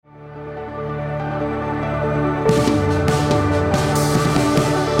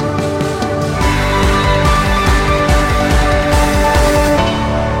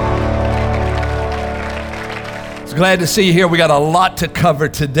Glad to see you here. We got a lot to cover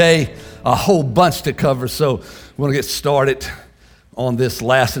today, a whole bunch to cover. So we want to get started on this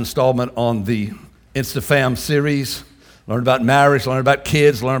last installment on the InstaFam series. Learn about marriage, learn about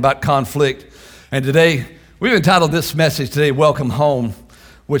kids, learn about conflict. And today, we've entitled this message today, Welcome Home,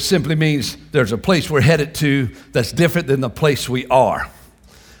 which simply means there's a place we're headed to that's different than the place we are.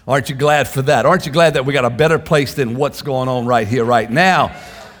 Aren't you glad for that? Aren't you glad that we got a better place than what's going on right here, right now?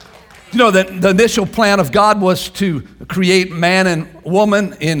 You know that the initial plan of God was to create man and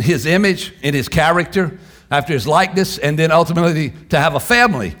woman in his image, in his character, after his likeness, and then ultimately to have a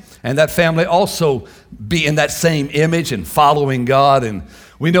family. And that family also be in that same image and following God. And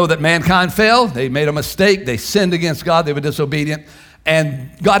we know that mankind fell. They made a mistake. They sinned against God. They were disobedient.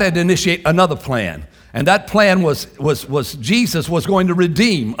 And God had to initiate another plan. And that plan was Jesus was going to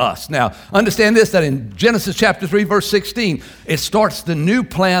redeem us. Now, understand this, that in Genesis chapter 3, verse 16, it starts the new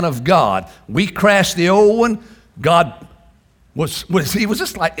plan of God. We crashed the old one. God he was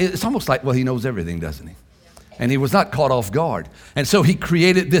just like, it's almost like, well, he knows everything, doesn't he? And he was not caught off guard. And so he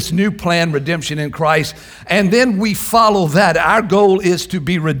created this new plan, redemption in Christ. And then we follow that. Our goal is to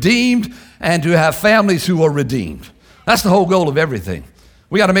be redeemed and to have families who are redeemed. That's the whole goal of everything.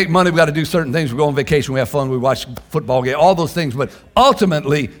 We got to make money, we got to do certain things, we go on vacation, we have fun, we watch football game, all those things, but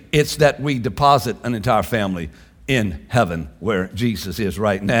ultimately it's that we deposit an entire family in heaven where Jesus is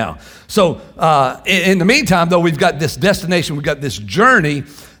right now. So in the meantime, though, we've got this destination, we've got this journey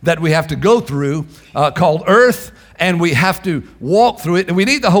that we have to go through called earth, and we have to walk through it, and we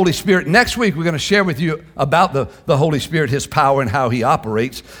need the Holy Spirit. Next week, we're going to share with you about the Holy Spirit, His power, and how He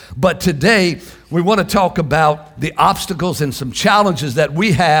operates. But today, we want to talk about the obstacles and some challenges that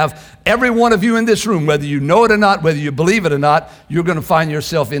we have. Every one of you in this room, whether you know it or not, whether you believe it or not, you're going to find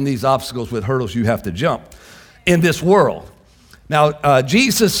yourself in these obstacles with hurdles you have to jump in this world. Now,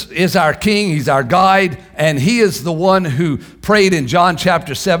 Jesus is our King, He's our guide, and He is the one who prayed in John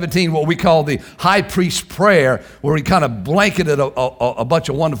chapter 17, what we call the high priest prayer, where He kind of blanketed a bunch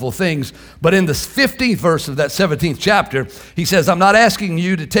of wonderful things. But in the 15th verse of that 17th chapter, He says, I'm not asking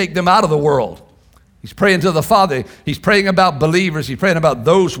you to take them out of the world. He's praying to the Father. He's praying about believers. He's praying about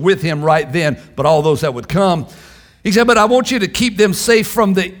those with Him right then, but all those that would come. He said, but I want you to keep them safe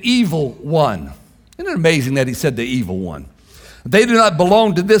from the evil one. Isn't it amazing that He said the evil one? They do not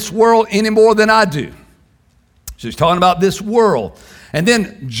belong to this world any more than I do. So He's talking about this world. And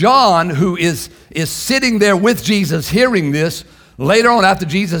then John, who is sitting there with Jesus hearing this, later on after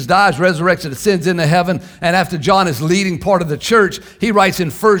Jesus dies, resurrects, and ascends into heaven, and after John is leading part of the church, he writes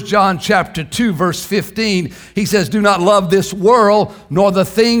in 1 John chapter 2, verse 15, he says, do not love this world, nor the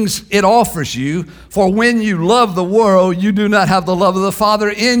things it offers you, for when you love the world, you do not have the love of the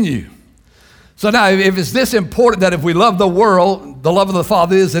Father in you. So now, if it's this important that if we love the world, the love of the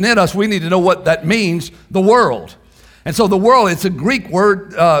Father isn't in us, we need to know what that means, the world. And so the world, it's a Greek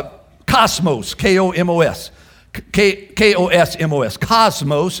word, cosmos, K-O-M-O-S. K-O-S-M-O-S,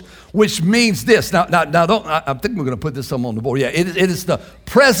 cosmos, which means this. Now, I think we're going to put this on the board. Yeah, it is the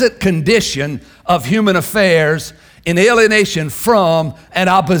present condition of human affairs in alienation from and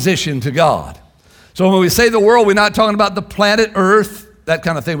opposition to God. So when we say the world, we're not talking about the planet Earth, that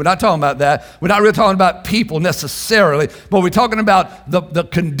kind of thing. We're not talking about that. We're not really talking about people necessarily, but we're talking about the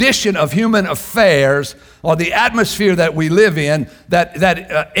condition of human affairs or the atmosphere that we live in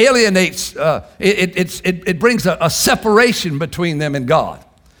that alienates, it brings a separation between them and God.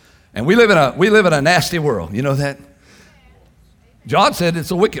 And we live in a nasty world. You know that? John said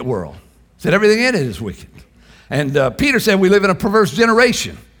it's a wicked world. He said everything in it is wicked. And Peter said we live in a perverse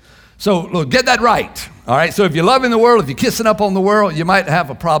generation. So look, get that right, all right? So if you're loving the world, if you're kissing up on the world, you might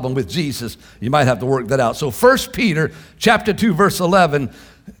have a problem with Jesus. You might have to work that out. So 1 Peter chapter 2, verse 11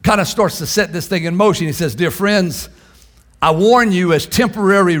 kind of starts to set this thing in motion. He says, dear friends, I warn you as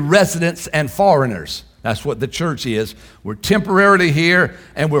temporary residents and foreigners. That's what the church is. We're temporarily here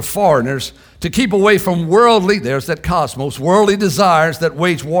and we're foreigners, to keep away from worldly, there's that cosmos, worldly desires that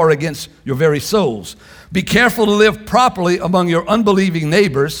wage war against your very souls. Be careful to live properly among your unbelieving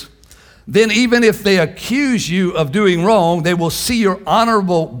neighbors. Then even if they accuse you of doing wrong, they will see your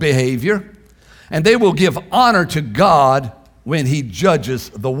honorable behavior, and they will give honor to God when He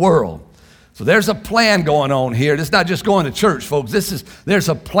judges the world. So there's a plan going on here. It's not just going to church, folks. There's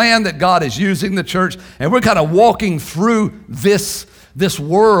a plan that God is using the church, and we're kind of walking through this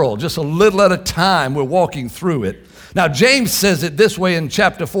world just a little at a time. We're walking through it. Now, James says it this way in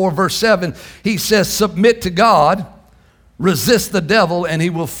chapter 4, verse 7. He says, submit to God, resist the devil, and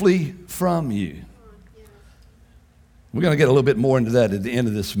he will flee from you. We're going to get a little bit more into that at the end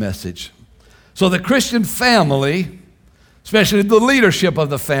of this message. So the Christian family, especially the leadership of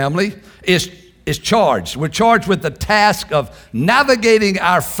the family, is is charged. We're charged with the task of navigating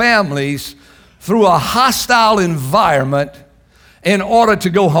our families through a hostile environment in order to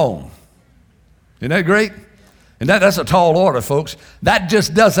go home. Isn't that great? And that's a tall order, folks. That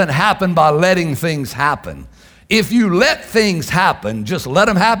just doesn't happen by letting things happen. If you let things happen, just let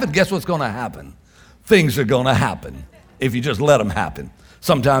them happen, guess what's going to happen? Things are going to happen if you just let them happen.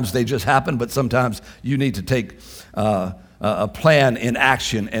 Sometimes they just happen, but sometimes you need to take a plan in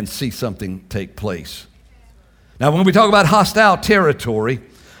action and see something take place. Now, when we talk about hostile territory,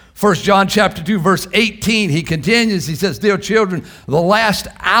 1 John chapter 2, verse 18, he continues, he says, "Dear children, the last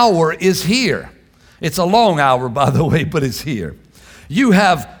hour is here." It's a long hour, by the way, but it's here. "You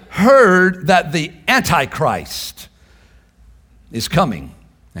have heard that the Antichrist is coming."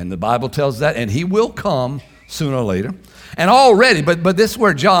 And the Bible tells that, and he will come sooner or later. And already, but this is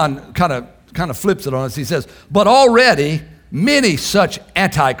where John kind of flips it on us. He says, "But already many such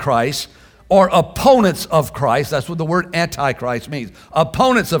antichrists or opponents of Christ," that's what the word antichrist means,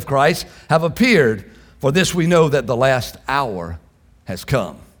 opponents of Christ have appeared. "For this we know that the last hour has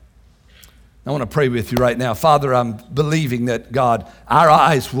come." I want to pray with you right now. Father, I'm believing that, God, our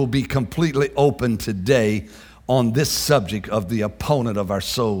eyes will be completely open today on this subject of the opponent of our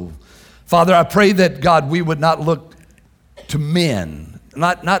soul. Father, I pray that, God, we would not look to men,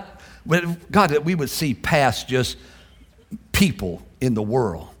 God, that we would see past just people in the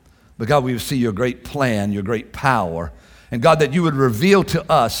world. But God, we would see your great plan, your great power, and God, that you would reveal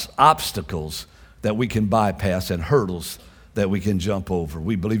to us obstacles that we can bypass and hurdles that we can jump over.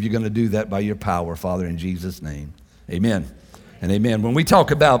 We believe you're going to do that by your power, Father, in Jesus' name. Amen and amen. When we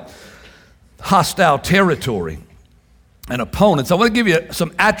talk about hostile territory and opponents, I want to give you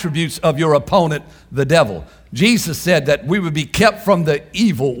some attributes of your opponent, the devil. Jesus said that we would be kept from the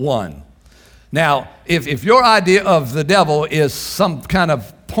evil one. Now, if your idea of the devil is some kind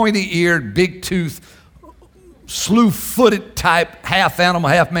of pointy-eared, big-toothed, slew-footed type, half animal,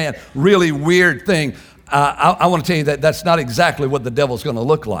 half man, really weird thing, I want to tell you that that's not exactly what the devil's going to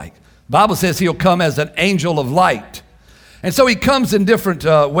look like. The Bible says he'll come as an angel of light. And so he comes in different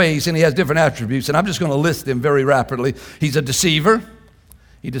ways, and he has different attributes, and I'm just going to list them very rapidly. He's a deceiver.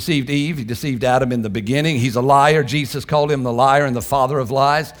 He deceived Eve. He deceived Adam in the beginning. He's a liar. Jesus called him the liar and the father of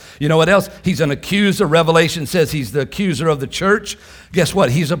lies. You know what else? He's an accuser. Revelation says he's the accuser of the church. Guess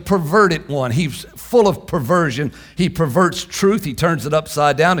what? He's a perverted one. He's full of perversion. He perverts truth. He turns it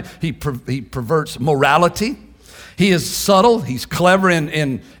upside down. He perverts morality. He is subtle. He's clever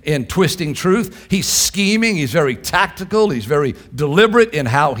in twisting truth. He's scheming. He's very tactical. He's very deliberate in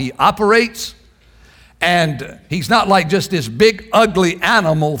how he operates. And he's not like just this big, ugly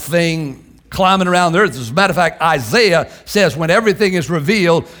animal thing climbing around the earth. As a matter of fact, Isaiah says when everything is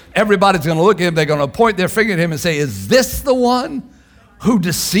revealed, everybody's going to look at him. They're going to point their finger at him and say, "Is this the one who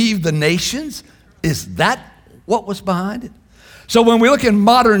deceived the nations? Is that what was behind it?" So when we look in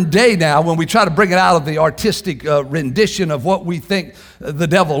modern day now, when we try to bring it out of the artistic rendition of what we think the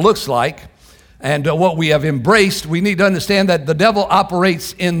devil looks like and what we have embraced, we need to understand that the devil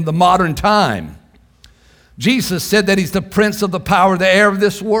operates in the modern time. Jesus said that he's the prince of the power of the air of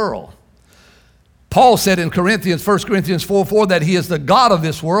this world. Paul said in 1 Corinthians 4:4 that he is the God of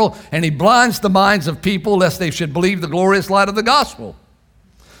this world, and he blinds the minds of people lest they should believe the glorious light of the gospel.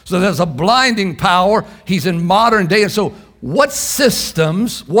 So there's a blinding power. He's in modern day. And so what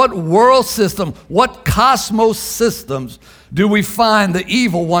systems, what world system, what cosmos systems do we find the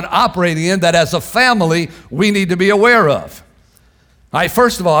evil one operating in that as a family we need to be aware of? All right,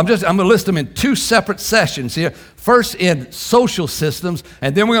 first of all, I'm going to list them in two separate sessions here. First in social systems,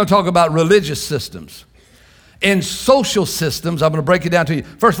 and then we're going to talk about religious systems. In social systems, I'm going to break it down to you.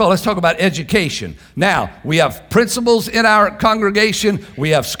 First of all, let's talk about education. Now, we have principals in our congregation.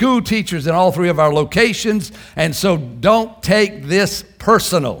 We have school teachers in all three of our locations. And so don't take this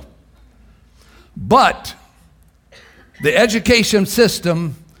personal. But the education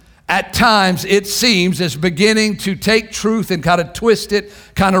system, at times, it seems, is beginning to take truth and kind of twist it,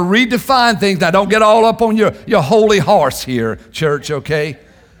 kind of redefine things. Now, don't get all up on your holy horse here, church, okay?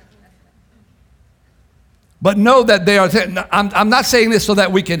 But know that they are, I'm not saying this so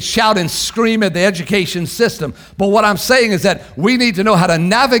that we can shout and scream at the education system, but what I'm saying is that we need to know how to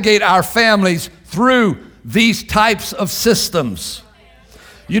navigate our families through these types of systems.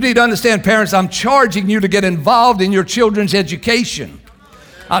 You need to understand, parents, I'm charging you to get involved in your children's education.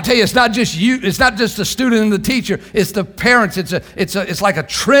 I'll tell you, it's not just you. It's not just the student and the teacher. It's the parents. It's like a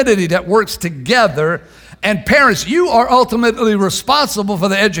trinity that works together. And parents, you are ultimately responsible for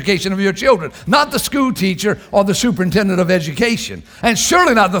the education of your children, not the school teacher or the superintendent of education, and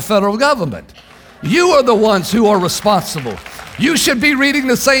surely not the federal government. You are the ones who are responsible. You should be reading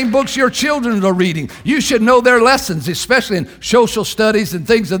the same books your children are reading. You should know their lessons, especially in social studies and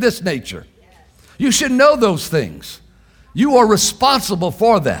things of this nature. You should know those things. You are responsible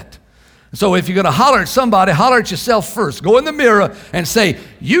for that. So if you're going to holler at somebody, holler at yourself first. Go in the mirror and say,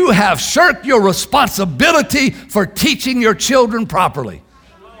 you have shirked your responsibility for teaching your children properly.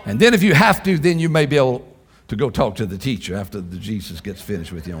 And then if you have to, then you may be able to go talk to the teacher after the Jesus gets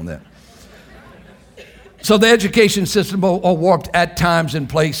finished with you on that. So the education system are warped at times and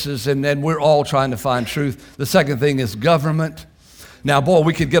places, and we're all trying to find truth. The second thing is government. Now, boy,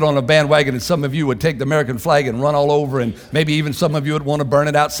 we could get on a bandwagon and some of you would take the American flag and run all over, and maybe even some of you would want to burn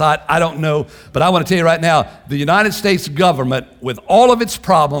it outside. I don't know. But I want to tell you right now, the United States government, with all of its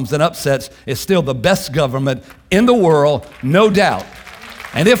problems and upsets, is still the best government in the world, no doubt.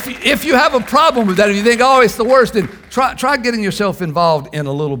 And if you have a problem with that, if you think, oh, it's the worst, then try getting yourself involved in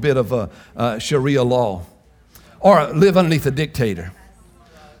a little bit of a Sharia law or live underneath a dictator.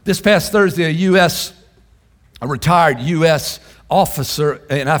 This past Thursday, a retired U.S. officer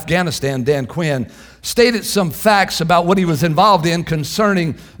in Afghanistan, Dan Quinn, stated some facts about what he was involved in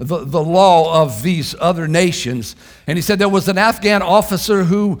concerning the law of these other nations. And he said there was an Afghan officer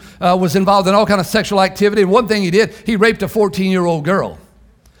who was involved in all kind of sexual activity. And one thing he did, he raped a 14-year-old girl.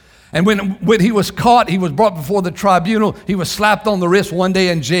 And when he was caught, he was brought before the tribunal. He was slapped on the wrist one day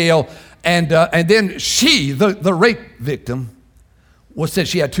in jail. And then she, the rape victim, said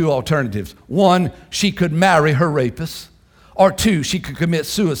she had two alternatives. One, she could marry her rapist. Or two, she could commit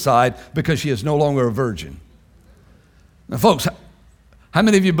suicide because she is no longer a virgin. Now, folks, how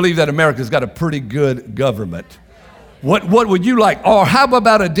many of you believe that America's got a pretty good government? What would you like? Or how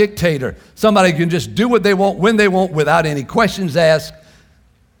about a dictator? Somebody can just do what they want, when they want, without any questions asked.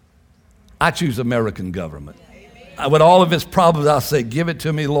 I choose American government. With all of its problems, I'll say, give it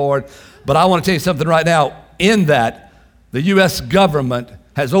to me, Lord. But I want to tell you something right now. In that, the U.S. government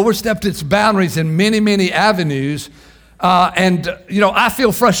has overstepped its boundaries in many, many avenues. I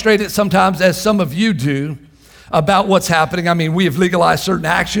feel frustrated sometimes, as some of you do, about what's happening. I mean, we have legalized certain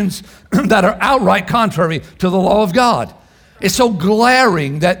actions that are outright contrary to the law of God. It's so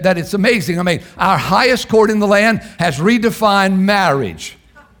glaring that it's amazing. I mean, our highest court in the land has redefined marriage.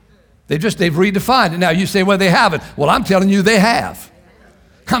 They've redefined it. Now, you say, well, they haven't. Well, I'm telling you they have.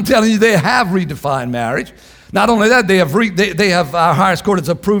 I'm telling you they have redefined marriage. Not only that, they have our highest court has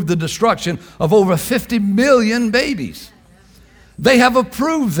approved the destruction of over 50 million babies. They have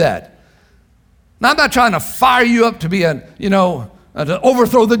approved that. Now, I'm not trying to fire you up to be to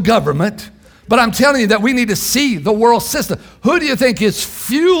overthrow the government, but I'm telling you that we need to see the world system. Who do you think is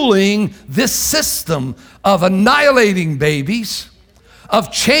fueling this system of annihilating babies,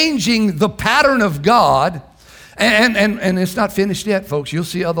 of changing the pattern of God? And it's not finished yet, folks. You'll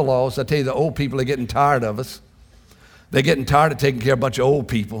see other laws. I tell you, the old people are getting tired of us. They're getting tired of taking care of a bunch of old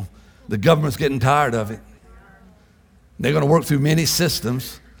people. The government's getting tired of it. They're going to work through many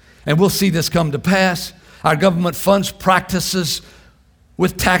systems. And we'll see this come to pass. Our government funds practices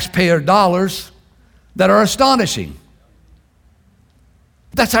with taxpayer dollars that are astonishing.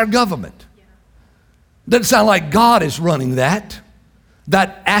 That's our government. Doesn't sound like God is running that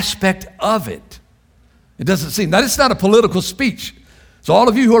aspect of it. It doesn't seem, that it's not a political speech. So all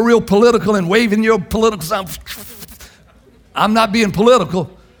of you who are real political and waving your political sign, I'm not being political.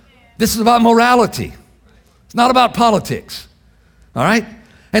 This is about morality. It's not about politics. All right?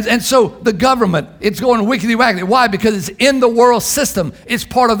 And so the government, it's going wickedy wackety. Why? Because it's in the world system. It's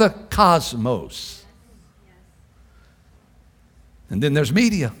part of the cosmos. And then there's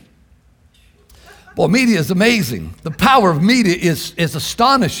media. Boy, media is amazing. The power of media is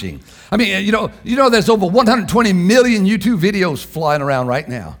astonishing. I mean, you know, there's over 120 million YouTube videos flying around right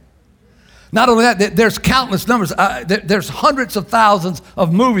now. Not only that, there's countless numbers. There's hundreds of thousands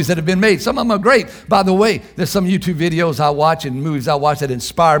of movies that have been made. Some of them are great. By the way, there's some YouTube videos I watch and movies I watch that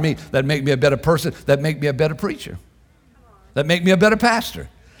inspire me, that make me a better person, that make me a better preacher, that make me a better pastor.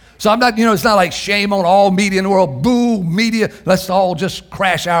 So I'm not, it's not like shame on all media in the world. Boo, media. Let's all just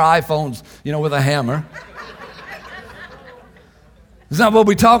crash our iPhones, with a hammer. That's not what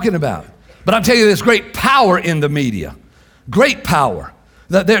we're talking about. But I'm telling you, there's great power in the media. Great power.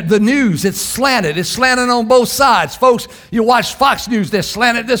 The news, it's slanted. It's slanted on both sides. Folks, you watch Fox News, they're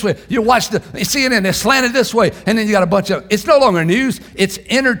slanted this way. You watch the CNN, they're slanted this way. And then you got a bunch of, it's no longer news, it's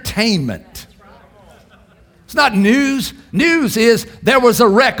entertainment. It's not news. News is there was a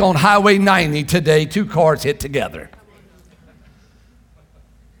wreck on Highway 90 today. 2 cars hit together.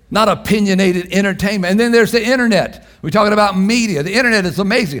 not opinionated entertainment. And then there's the internet. We're talking about media. The internet is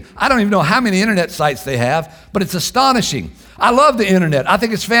amazing. I don't even know how many internet sites they have, but it's astonishing. I love the internet. I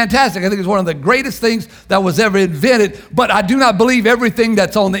think it's fantastic. I think it's one of the greatest things that was ever invented, but I do not believe everything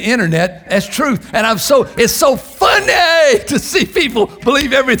that's on the internet as truth. And it's so funny to see people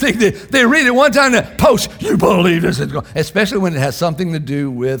believe everything. They read it one time and post, you believe this, especially when it has something to do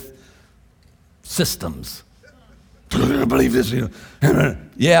with systems. I believe this.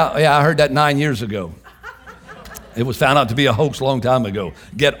 Yeah, I heard that 9 years ago. It was found out to be a hoax a long time ago.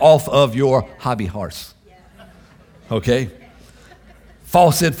 Get off of your hobby horse. Okay?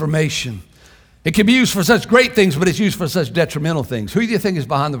 False information. It can be used for such great things, but it's used for such detrimental things. Who do you think is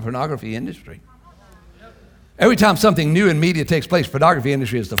behind the pornography industry? Every time something new in media takes place, pornography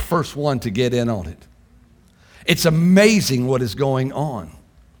industry is the first one to get in on it. It's amazing what is going on.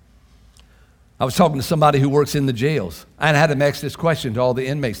 I was talking to somebody who works in the jails, and I had them ask this question to all the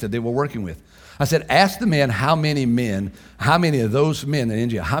inmates that they were working with. I said, ask the men, how many of those men in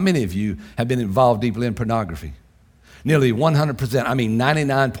jail, how many of you have been involved deeply in pornography? Nearly 100%,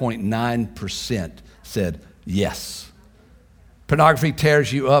 99.9% said yes. Pornography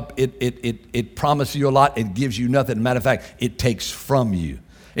tears you up. It promises you a lot. It gives you nothing. Matter of fact, it takes from you.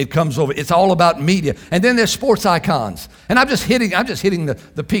 It comes over. It's all about media. And then there's sports icons. And I'm just hitting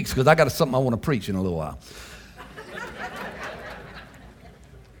the peaks because I got something I want to preach in a little while.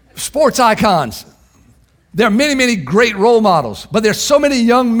 Sports icons. There are many, many great role models, but there's so many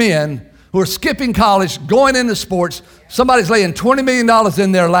young men who are skipping college, going into sports. Somebody's laying $20 million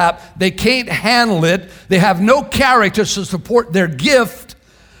in their lap. They can't handle it. They have no character to support their gift.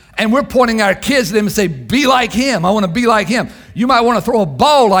 And we're pointing our kids at them and say, be like him. I want to be like him. You might want to throw a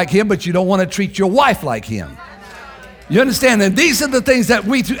ball like him, but you don't want to treat your wife like him. You understand? And these are the things that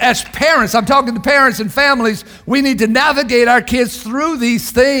we, as parents, I'm talking to parents and families, we need to navigate our kids through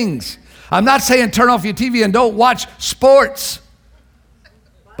these things. I'm not saying turn off your TV and don't watch sports.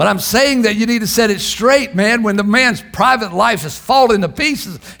 But I'm saying that you need to set it straight, man. When the man's private life is falling to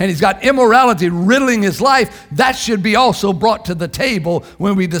pieces and he's got immorality riddling his life, that should be also brought to the table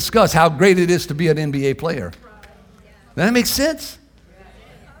when we discuss how great it is to be an NBA player. Does that make sense?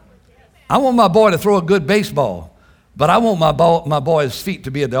 I want my boy to throw a good baseball, but I want my boy's feet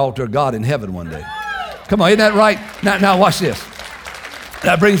to be at the altar of God in heaven one day. Come on, isn't that right? Now watch this.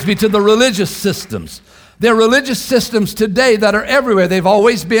 That brings me to the religious systems. There are religious systems today that are everywhere. They've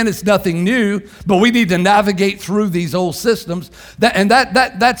always been. It's nothing new, but we need to navigate through these old systems.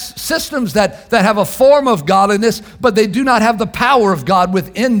 That's systems that have a form of godliness, but they do not have the power of God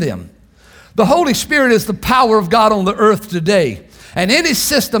within them. The Holy Spirit is the power of God on the earth today. And any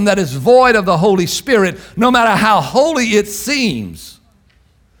system that is void of the Holy Spirit, no matter how holy it seems,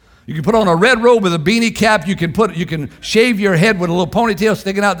 you can put on a red robe with a beanie cap. You can shave your head with a little ponytail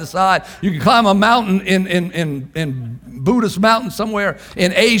sticking out the side. You can climb a mountain in Buddhist mountain somewhere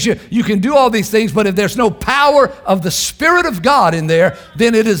in Asia. You can do all these things, but if there's no power of the Spirit of God in there,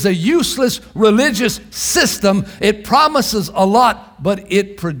 then it is a useless religious system. It promises a lot, but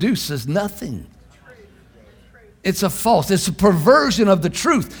it produces nothing. It's a perversion of the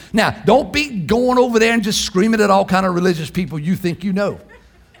truth. Now, don't be going over there and just screaming at all kind of religious people you think you know.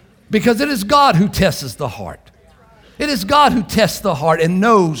 Because it is God who tests the heart. It is God who tests the heart and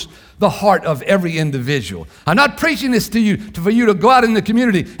knows the heart of every individual. I'm not preaching this to you for you to go out in the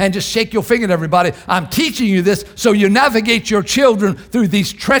community and just shake your finger at everybody. I'm teaching you this so you navigate your children through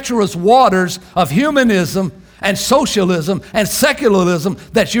these treacherous waters of humanism and socialism and secularism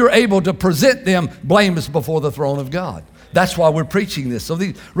that you're able to present them blameless before the throne of God. That's why we're preaching this. So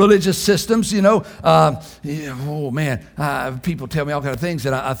these religious systems, people tell me all kinds of things,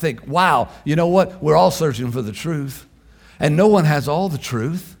 and I think, wow, you know what? We're all searching for the truth, and no one has all the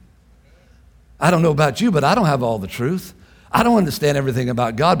truth. I don't know about you, but I don't have all the truth. I don't understand everything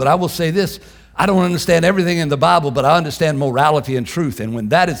about God, but I will say this. I don't understand everything in the Bible, but I understand morality and truth, and when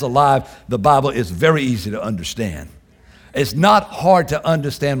that is alive, the Bible is very easy to understand. It's not hard to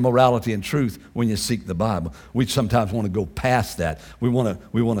understand morality and truth when you seek the Bible. We sometimes want to go past that. We want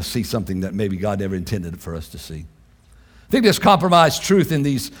to see something that maybe God never intended for us to see. I think there's compromised truth in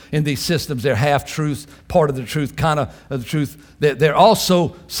these systems. They're half truths, part of the truth, kind of the truth. There are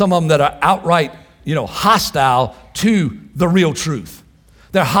also some of them that are outright, hostile to the real truth.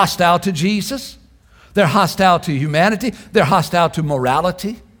 They're hostile to Jesus. They're hostile to humanity. They're hostile to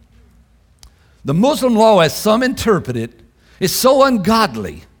morality. The Muslim law, as some interpret it, is so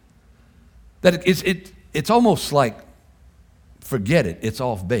ungodly that it's almost like, forget it, it's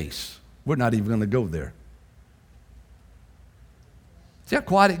off base. We're not even going to go there. See how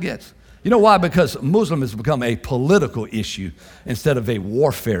quiet it gets? You know why? Because Muslim has become a political issue instead of a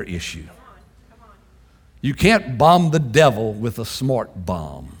warfare issue. You can't bomb the devil with a smart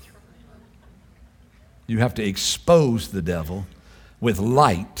bomb. You have to expose the devil with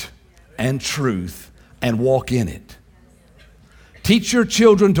light and truth and walk in it. Teach your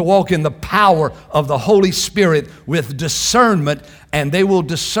children to walk in the power of the Holy Spirit with discernment, and they will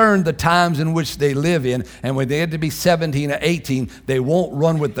discern the times in which they live in. And when they get to be 17 or 18, they won't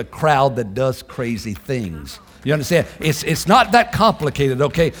run with the crowd that does crazy things. You understand? It's not that complicated,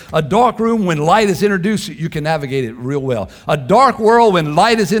 okay? A dark room, when light is introduced, you can navigate it real well. A dark world, when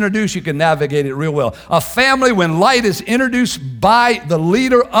light is introduced, you can navigate it real well. A family, when light is introduced by the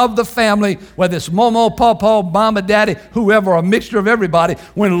leader of the family, whether it's Momo, Pawpaw, Mama, Daddy, whoever, a mixture of everybody,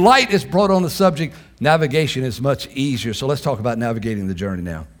 when light is brought on the subject, navigation is much easier. So let's talk about navigating the journey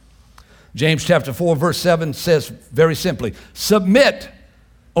now. James chapter 4, verse 7 says very simply, submit,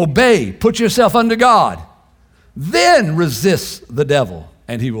 obey, put yourself under God. Then resist the devil,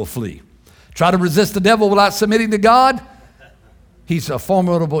 and he will flee. Try to resist the devil without submitting to God. He's a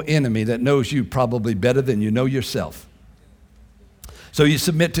formidable enemy that knows you probably better than you know yourself. So you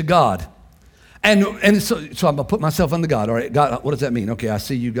submit to God. And so I'm going to put myself under God. All right, God, what does that mean? Okay, I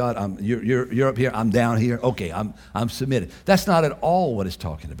see you, God. You're up here. I'm down here. Okay, I'm submitted. That's not at all what it's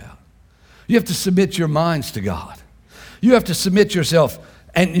talking about. You have to submit your minds to God. You have to submit yourself,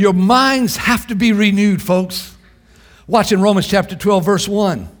 and your minds have to be renewed, folks. Watch in Romans chapter 12, verse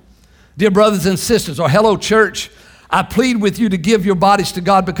 1. Dear brothers and sisters, or hello church, I plead with you to give your bodies to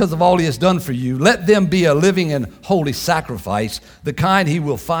God because of all he has done for you. Let them be a living and holy sacrifice, the kind he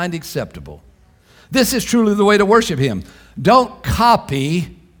will find acceptable. This is truly the way to worship him. Don't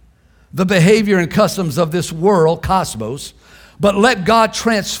copy the behavior and customs of this world, cosmos, but let God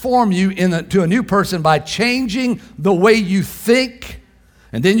transform you into a new person by changing the way you think.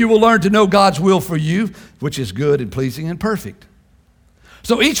 And then you will learn to know God's will for you, which is good and pleasing and perfect.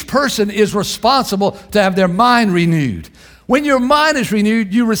 So each person is responsible to have their mind renewed. When your mind is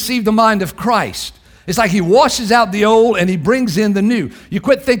renewed, you receive the mind of Christ. It's like he washes out the old and he brings in the new. You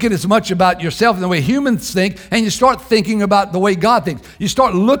quit thinking as much about yourself and the way humans think, and you start thinking about the way God thinks. You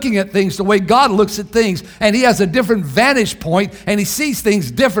start looking at things the way God looks at things, and he has a different vantage point, and he sees things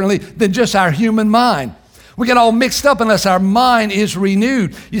differently than just our human mind. We get all mixed up unless our mind is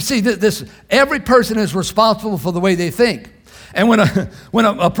renewed. You see, every person is responsible for the way they think. And when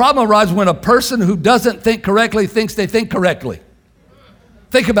a problem arises, when a person who doesn't think correctly thinks they think correctly.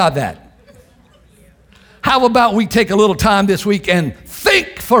 Think about that. How about we take a little time this week and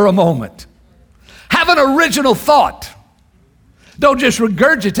think for a moment? Have an original thought. Don't just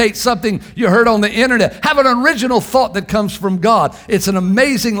regurgitate something you heard on the internet. Have an original thought that comes from God. It's an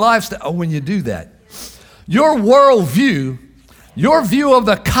amazing lifestyle when you do that. Your worldview, your view of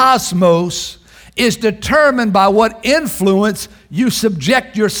the cosmos is determined by what influence you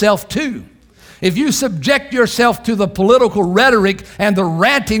subject yourself to. If you subject yourself to the political rhetoric and the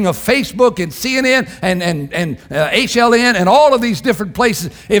ranting of Facebook and CNN and HLN and all of these different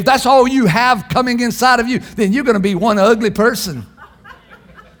places, if that's all you have coming inside of you, then you're going to be one ugly person.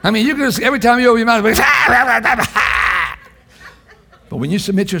 I mean, you can just, every time you open your mouth, but when you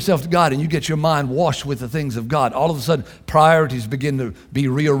submit yourself to God and you get your mind washed with the things of God, all of a sudden priorities begin to be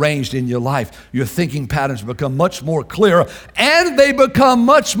rearranged in your life. Your thinking patterns become much more clear, and they become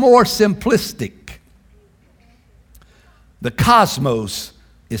much more simplistic. The cosmos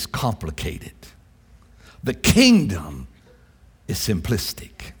is complicated. The kingdom is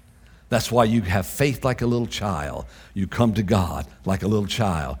simplistic. That's why you have faith like a little child. You come to God like a little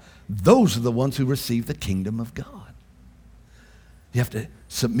child. Those are the ones who receive the kingdom of God. You have to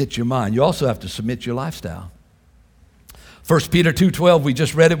submit your mind. You also have to submit your lifestyle. 1 Peter 2:12, we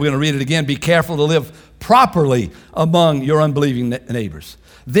just read it. We're going to read it again. Be careful to live properly among your unbelieving neighbors.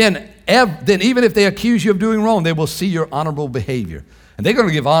 Then even if they accuse you of doing wrong, they will see your honorable behavior. And they're going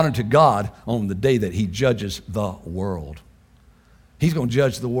to give honor to God on the day that he judges the world. He's going to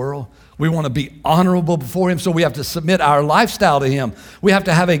judge the world. We want to be honorable before him, so we have to submit our lifestyle to him. We have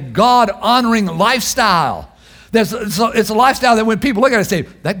to have a God-honoring lifestyle. It's a lifestyle that when people look at it, say,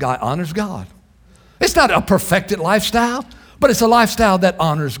 that guy honors God. It's not a perfected lifestyle, but it's a lifestyle that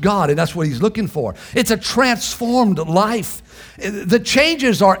honors God, and that's what he's looking for. It's a transformed life. The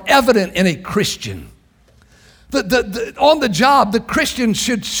changes are evident in a Christian. On the job, the Christian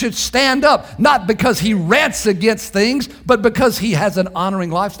should stand up, not because he rants against things, but because he has an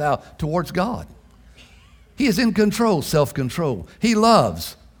honoring lifestyle towards God. He is in control, self-control. He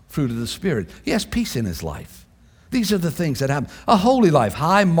loves fruit of the Spirit. He has peace in his life. These are the things that happen. A holy life,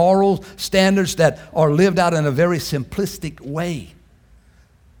 high moral standards that are lived out in a very simplistic way.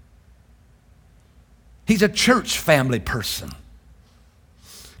 He's a church family person.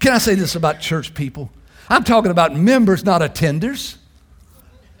 Can I say this about church people? I'm talking about members, not attenders.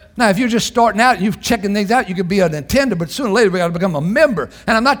 Now, if you're just starting out and you're checking things out, you could be an attender, but sooner or later we got to become a member.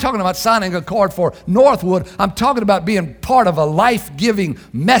 And I'm not talking about signing a card for Northwood. I'm talking about being part of a life-giving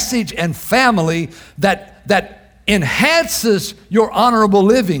message and family that enhances your honorable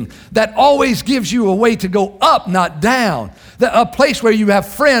living, that always gives you a way to go up, not down. A place where you have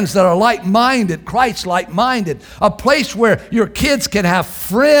friends that are like-minded, Christ-like-minded. A place where your kids can have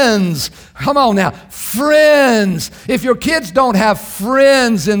friends. Come on now, friends. If your kids don't have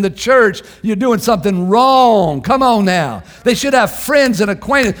friends in the church, you're doing something wrong. Come on now. They should have friends and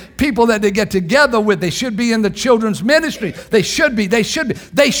acquaintances, people that they get together with. They should be in the children's ministry. They should be.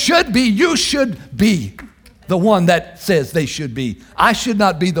 You should be the one that says they should be. I should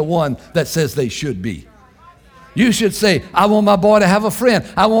not be the one that says they should be. You should say, I want my boy to have a friend.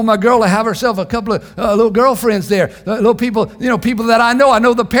 I want my girl to have herself a couple of little girlfriends there. Little people, people that I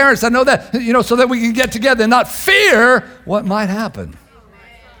know the parents, I know that, so that we can get together and not fear what might happen.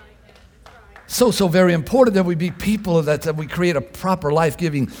 So very important that we be people that we create a proper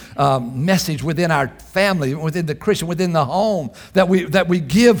life-giving message within our family, within the Christian, within the home, that we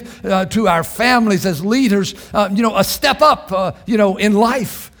give to our families as leaders, a step up, in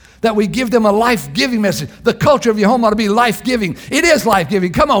life, that we give them a life-giving message. The culture of your home ought to be life-giving. It is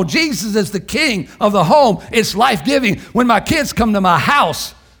life-giving. Come on, Jesus is the king of the home. It's life-giving. When my kids come to my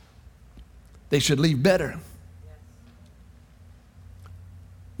house, they should leave better.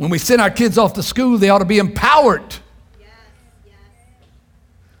 When we send our kids off to school, they ought to be empowered. Yes.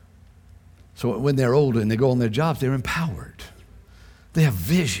 So when they're older and they go on their jobs, they're empowered. They have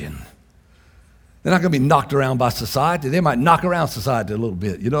vision. They're not going to be knocked around by society. They might knock around society a little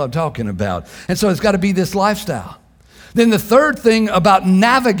bit. You know what I'm talking about? And so it's got to be this lifestyle. Then the third thing about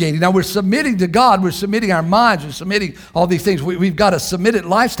navigating. Now we're submitting to God. We're submitting our minds. We're submitting all these things. We've got a submitted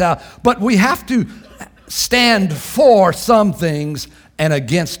lifestyle. But we have to stand for some things and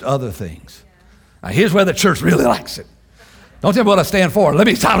against other things. Now here's where the church really likes it. Don't tell me what I stand for. Let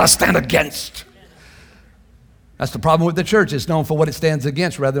me tell you what I stand against. That's the problem with the church. It's known for what it stands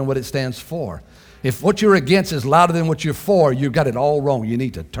against rather than what it stands for. If what you're against is louder than what you're for, you've got it all wrong. You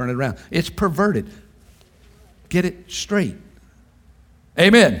need to turn it around. It's perverted. Get it straight.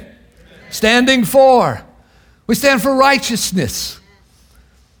 Amen. Standing for. We stand for righteousness.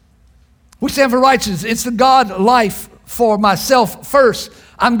 We stand for righteousness. It's the God life for myself first.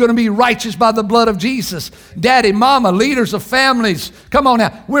 I'm going to be righteous by the blood of Jesus. Daddy, mama, leaders of families, come on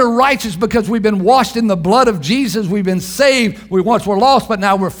now. We're righteous because we've been washed in the blood of Jesus. We've been saved. We once were lost, but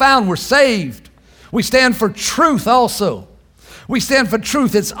now we're found. We're saved. We stand for truth also. We stand for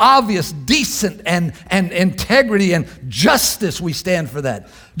truth. It's obvious, decent, and integrity and justice. We stand for that.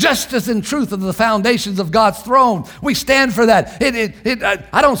 Justice and truth are the foundations of God's throne. We stand for that.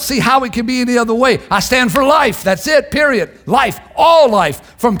 I don't see how it can be any other way. I stand for life. That's it, period. Life, all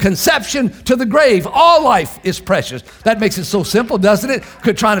life, from conception to the grave. All life is precious. That makes it so simple, doesn't it?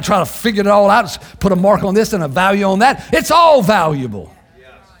 Trying to figure it all out, put a mark on this and a value on that. It's all valuable.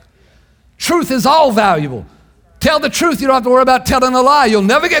 Yes. Truth is all valuable. Tell the truth. You don't have to worry about telling a lie. You'll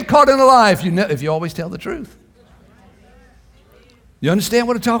never get caught in a lie if you always tell the truth. You understand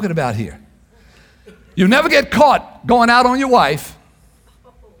what I'm talking about here? You'll never get caught going out on your wife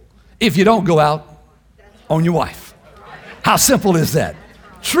if you don't go out on your wife. How simple is that?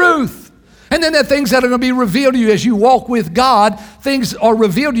 Truth. And then there are things that are going to be revealed to you as you walk with God. Things are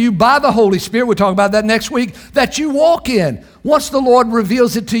revealed to you by the Holy Spirit. We'll talk about that next week, that you walk in. Once the Lord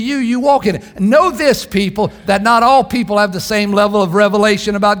reveals it to you, you walk in it. Know this, people, that not all people have the same level of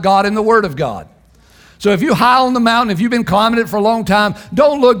revelation about God in the Word of God. So if you're high on the mountain, if you've been climbing it for a long time,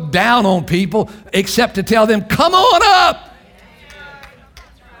 don't look down on people except to tell them, come on up.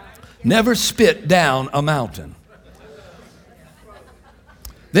 Never spit down a mountain.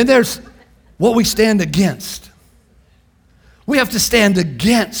 Then there's what we stand against. We have to stand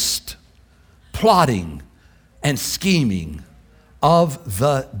against plotting and scheming of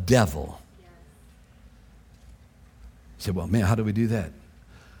the devil. You say, well, man, how do we do that?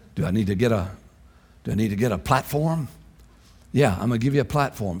 Do I need to get a platform? Yeah, I'm going to give you a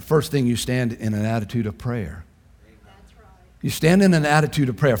platform. First thing, you stand in an attitude of prayer. That's right. You stand in an attitude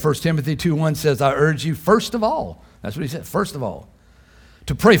of prayer. 1 Timothy 2:1 says, I urge you, first of all, that's what he said, first of all,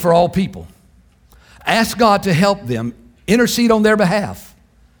 to pray for all people. Ask God to help them, intercede on their behalf,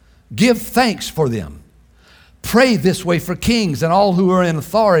 give thanks for them. Pray this way for kings and all who are in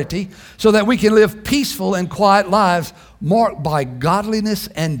authority, so that we can live peaceful and quiet lives marked by godliness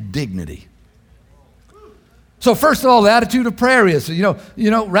and dignity. So first of all, the attitude of prayer is,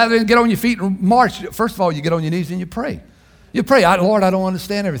 rather than get on your feet and march, first of all, you get on your knees and you pray. You pray, Lord, I don't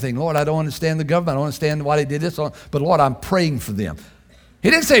understand everything. Lord, I don't understand the government. I don't understand why they did this. But Lord, I'm praying for them. He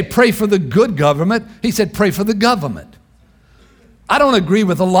didn't say pray for the good government. He said pray for the government. I don't agree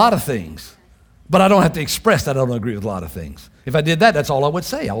with a lot of things, but I don't have to express that I don't agree with a lot of things. If I did that, that's all I would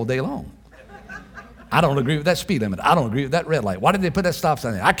say all day long. I don't agree with that speed limit. I don't agree with that red light. Why did they put that stop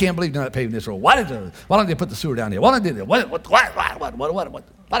sign there? I can't believe they're not paving this road. Why don't they put the sewer down here? Why don't they do that? Why that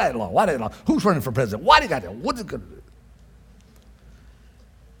law? Why that law? Who's running for president? Why they got that? What's it going to do?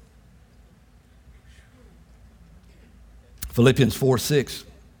 Philippians 4:6.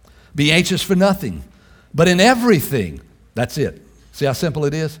 Be anxious for nothing, but in everything. That's it. See how simple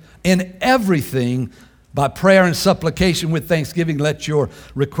it is? In everything, by prayer and supplication with thanksgiving, let your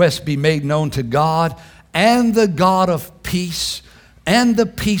requests be made known to God, and the God of peace, and the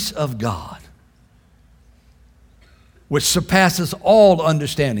peace of God, which surpasses all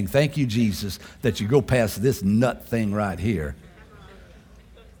understanding. Thank you, Jesus, that you go past this nut thing right here.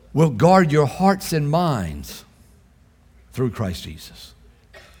 Will guard your hearts and minds through Christ Jesus.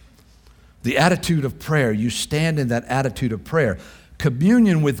 The attitude of prayer, you stand in that attitude of prayer.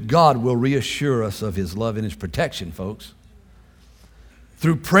 Communion with God will reassure us of His love and His protection, folks.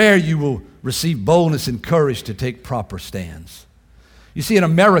 Through prayer, you will receive boldness and courage to take proper stands. You see, in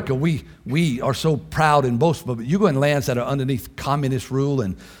America, we are so proud and boastful, but you go in lands that are underneath communist rule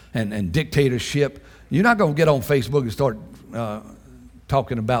and dictatorship, you're not going to get on Facebook and start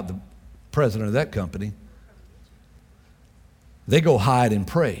talking about the president of that company. They go hide and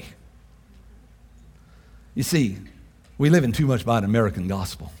pray. You see, we live in too much by an American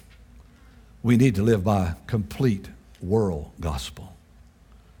gospel. We need to live by a complete world gospel.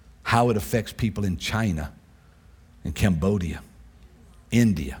 How it affects people in China, in Cambodia,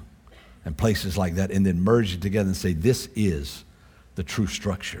 India, and places like that, and then merge it together and say, this is the true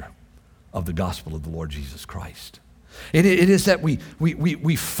structure of the gospel of the Lord Jesus Christ. It is that we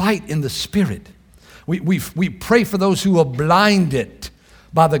fight in the Spirit. We pray for those who are blinded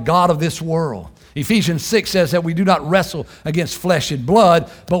by the god of this world. Ephesians 6 says that we do not wrestle against flesh and blood,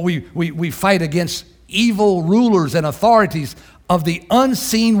 but we fight against evil rulers and authorities of the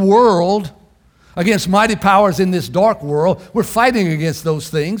unseen world, against mighty powers in this dark world. We're fighting against those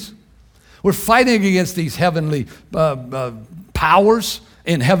things. We're fighting against these heavenly powers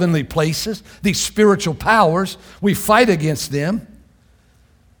in heavenly places, these spiritual powers. We fight against them,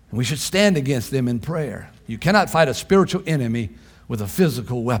 and we should stand against them in prayer. You cannot fight a spiritual enemy with a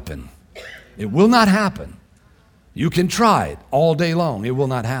physical weapon. It will not happen. You can try it all day long. It will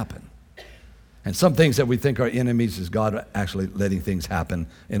not happen. And some things that we think are enemies is God actually letting things happen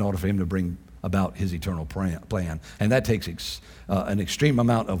in order for Him to bring about His eternal plan. And that takes an extreme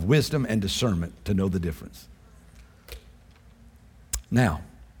amount of wisdom and discernment to know the difference. Now,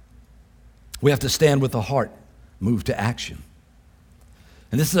 we have to stand with the heart, move to action.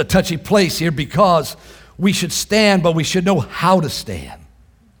 And this is a touchy place here because we should stand, but we should know how to stand.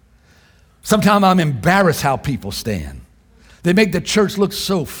 Sometimes I'm embarrassed how people stand. They make the church look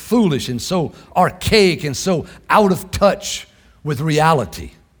so foolish and so archaic and so out of touch with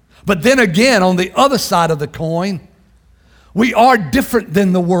reality. But then again, on the other side of the coin, we are different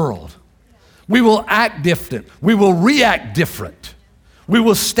than the world. We will act different. We will react different. We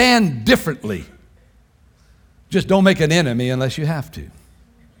will stand differently. Just don't make an enemy unless you have to.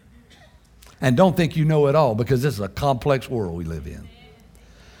 And don't think you know it all, because this is a complex world we live in.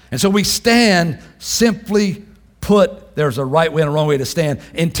 And so we stand, simply put, there's a right way and a wrong way to stand.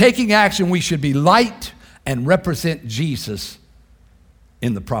 In taking action, we should be light and represent Jesus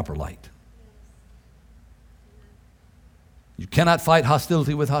in the proper light. You cannot fight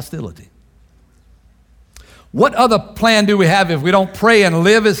hostility with hostility. What other plan do we have if we don't pray and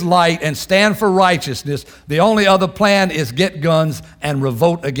live as light and stand for righteousness? The only other plan is get guns and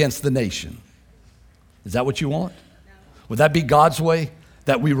revolt against the nation. Is that what you want? Would that be God's way?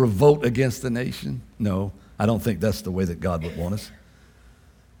 That we revolt against the nation? No, I don't think that's the way that God would want us.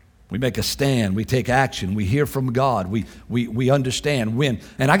 We make a stand, we take action, we hear from God, we understand when.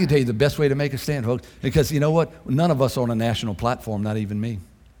 And I can tell you the best way to make a stand, folks, because you know what? None of us are on a national platform, not even me.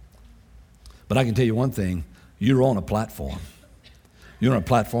 But I can tell you one thing, you're on a platform. You're on a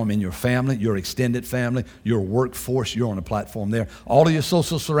platform in your family, your extended family, your workforce, you're on a platform there. All of your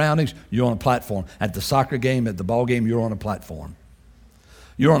social surroundings, you're on a platform. At the soccer game, at the ball game, you're on a platform.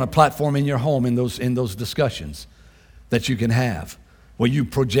 You're on a platform in your home in those discussions that you can have, where you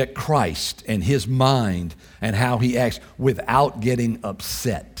project Christ and His mind and how He acts without getting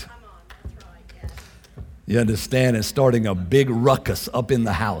upset. You understand? And starting a big ruckus up in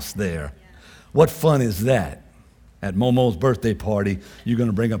the house there. What fun is that? at Momo's birthday party, you're going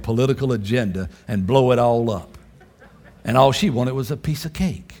to bring a political agenda and blow it all up. And all she wanted was a piece of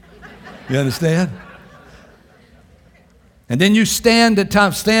cake. You understand? And then you stand the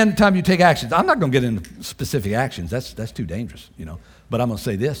time you take actions. I'm not going to get into specific actions. That's too dangerous, But I'm going to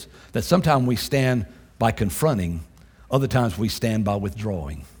say this, that sometimes we stand by confronting, other times we stand by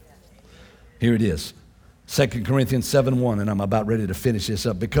withdrawing. Here it is. 2 Corinthians 7:1, and I'm about ready to finish this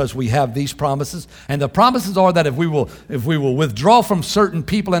up. Because we have these promises, and the promises are that if we will withdraw from certain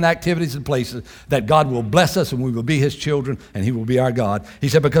people and activities and places, that God will bless us and we will be His children and He will be our God. He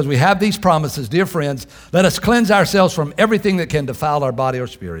said, because we have these promises, dear friends, let us cleanse ourselves from everything that can defile our body or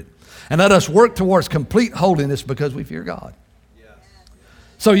spirit, and let us work towards complete holiness because we fear God. Yes.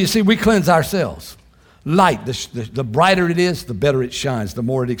 So you see, we cleanse ourselves. Light, the brighter it is, the better it shines, the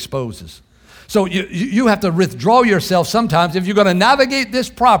more it exposes. So you have to withdraw yourself sometimes. If you're going to navigate this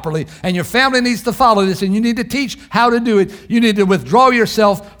properly and your family needs to follow this and you need to teach how to do it, you need to withdraw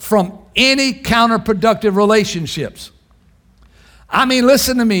yourself from any counterproductive relationships. I mean,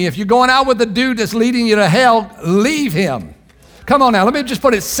 listen to me. If you're going out with a dude that's leading you to hell, leave him. Come on now, let me just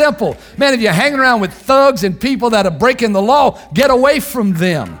put it simple. Man, if you're hanging around with thugs and people that are breaking the law, get away from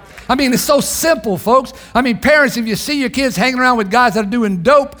them. I mean, it's so simple, folks. I mean, parents, if you see your kids hanging around with guys that are doing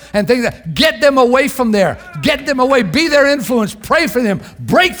dope and things, get them away from there. Get them away. Be their influence. Pray for them.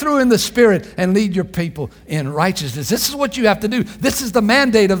 Break through in the Spirit and lead your people in righteousness. This is what you have to do. This is the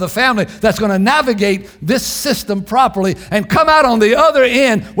mandate of the family that's going to navigate this system properly and come out on the other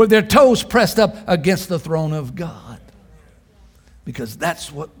end with their toes pressed up against the throne of God. Because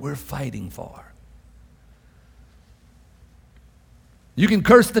that's what we're fighting for. You can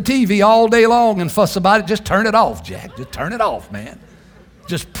curse the TV all day long and fuss about it. Just turn it off, Jack. Just turn it off, man.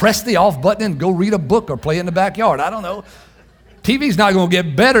 Just press the off button and go read a book or play in the backyard. I don't know. TV's not going to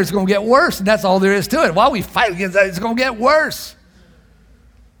get better. It's going to get worse, and that's all there is to it. While we fight against that, it's going to get worse.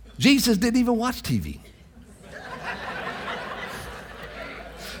 Jesus didn't even watch TV.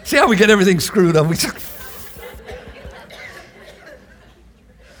 See how we get everything screwed up?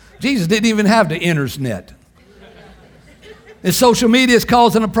 Jesus didn't even have the internet. If social media is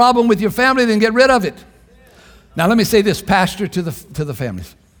causing a problem with your family, then get rid of it. Now, let me say this, pastor, to the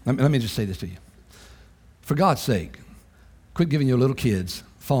families. Let me just say this to you. For God's sake, quit giving your little kids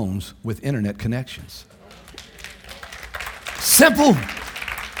phones with internet connections. Simple.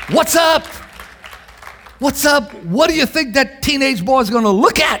 What's up? What's up? What do you think that teenage boy is going to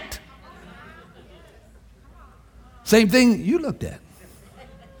look at? Same thing you looked at.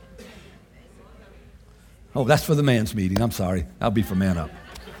 Oh, that's for the man's meeting. I'm sorry. I'll be for man up.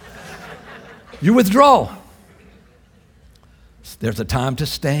 You withdraw. There's a time to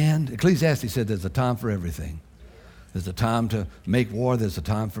stand. Ecclesiastes said there's a time for everything. There's a time to make war. There's a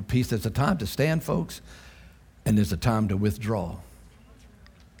time for peace. There's a time to stand, folks, and there's a time to withdraw.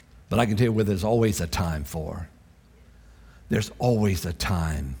 But I can tell you where there's always a time for. There's always a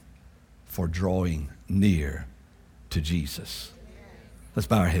time for drawing near to Jesus. Let's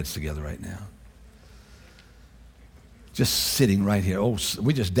bow our heads together right now. Just sitting right here. Oh,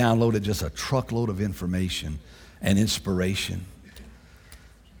 we just downloaded just a truckload of information and inspiration.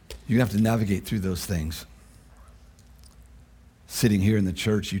 You have to navigate through those things. Sitting here in the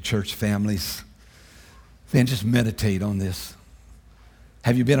church, you church families, man, just meditate on this.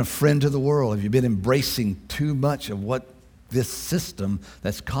 Have you been a friend to the world? Have you been embracing too much of what this system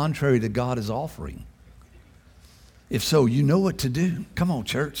that's contrary to God is offering? If so, you know what to do. Come on,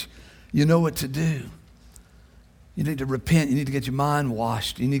 church. You know what to do. You need to repent. You need to get your mind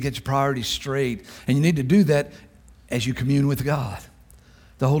washed. You need to get your priorities straight. And you need to do that as you commune with God.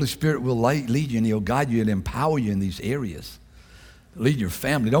 The Holy Spirit will lead you and He'll guide you and empower you in these areas. Lead your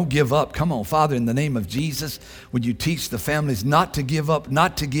family. Don't give up. Come on, Father, in the name of Jesus, would you teach the families not to give up,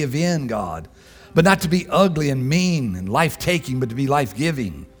 not to give in, God, but not to be ugly and mean and life-taking, but to be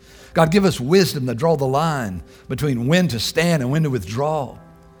life-giving. God, give us wisdom to draw the line between when to stand and when to withdraw.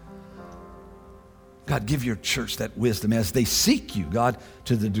 God, give your church that wisdom as they seek you, God,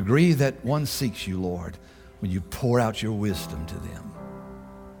 to the degree that one seeks you, Lord, when you pour out your wisdom to them.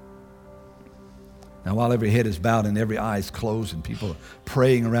 Now, while every head is bowed and every eye is closed and people are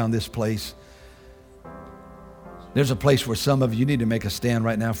praying around this place, there's a place where some of you need to make a stand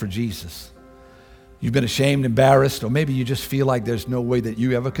right now for Jesus. You've been ashamed, embarrassed, or maybe you just feel like there's no way that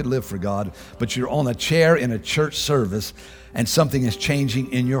you ever could live for God, but you're on a chair in a church service and something is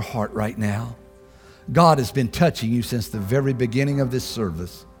changing in your heart right now. God has been touching you since the very beginning of this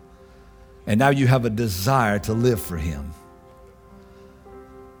service, and now you have a desire to live for Him.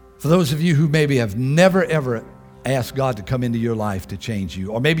 For those of you who maybe have never, ever ask God to come into your life to change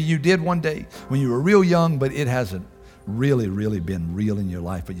you. Or maybe you did one day when you were real young, but it hasn't really been real in your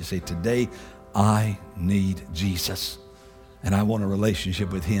life. But you say, today, I need Jesus, and I want a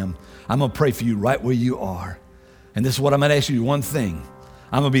relationship with him. I'm going to pray for you right where you are. And this is what I'm going to ask you, one thing.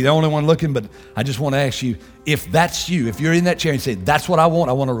 I'm going to be the only one looking, but I just want to ask you, if that's you, if you're in that chair and say, that's what I want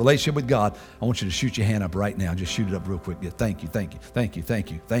a relationship with God, I want you to shoot your hand up right now. Just shoot it up real quick. Yeah, thank you.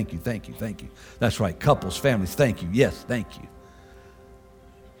 That's right. Couples, families, thank you. Yes, thank you.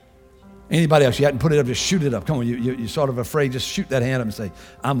 Anybody else, you hadn't put it up, just shoot it up. Come on, you're sort of afraid, just shoot that hand up and say,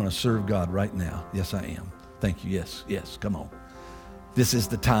 I'm going to serve God right now. Yes, I am. Thank you. Yes, come on. This is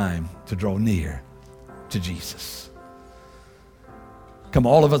the time to draw near to Jesus. Come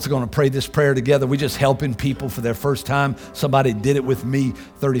on, all of us are going to pray this prayer together. We're just helping people for their first time. Somebody did it with me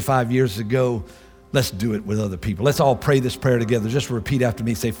 35 years ago. Let's do it with other people. Let's all pray this prayer together. Just repeat after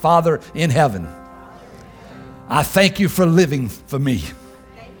me. Say, Father in heaven, I thank you for living for me.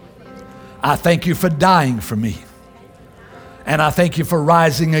 I thank you for dying for me. And I thank you for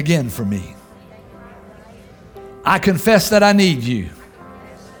rising again for me. I confess that I need you,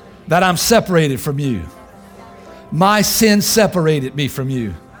 that I'm separated from you. My sin separated me from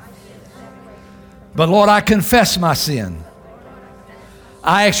you. But Lord, I confess my sin.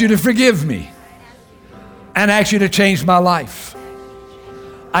 I ask you to forgive me and ask you to change my life.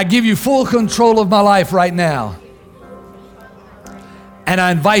 I give you full control of my life right now. And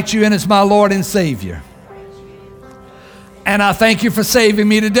I invite you in as my Lord and Savior. And I thank you for saving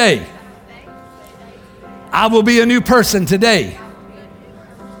me today. I will be a new person today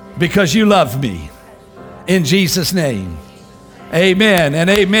because you love me. In Jesus' name, amen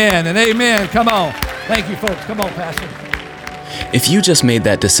and amen and amen. Come on. Thank you, folks. Come on, Pastor. If you just made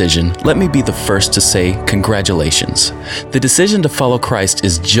that decision, let me be the first to say congratulations. The decision to follow Christ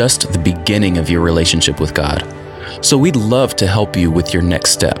is just the beginning of your relationship with God. So we'd love to help you with your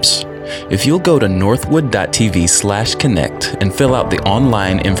next steps. If you'll go to northwood.tv/connect and fill out the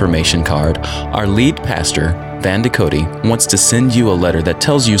online information card, our lead pastor, Van Ducote, wants to send you a letter that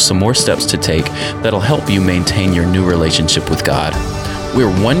tells you some more steps to take that'll help you maintain your new relationship with God. We're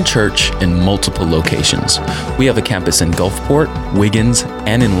one church in multiple locations. We have a campus in Gulfport, Wiggins,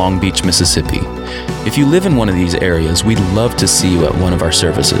 and in Long Beach, Mississippi. If you live in one of these areas, we'd love to see you at one of our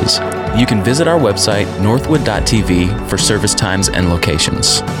services. You can visit our website, northwood.tv, for service times and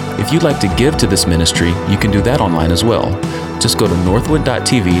locations. If you'd like to give to this ministry, you can do that online as well. Just go to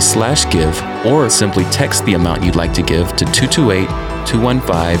northwood.tv/give or simply text the amount you'd like to give to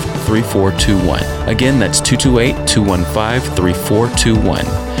 228-215-3421. Again, that's 228-215-3421.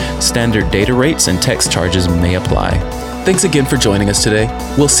 Standard data rates and text charges may apply. Thanks again for joining us today.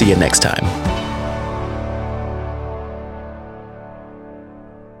 We'll see you next time.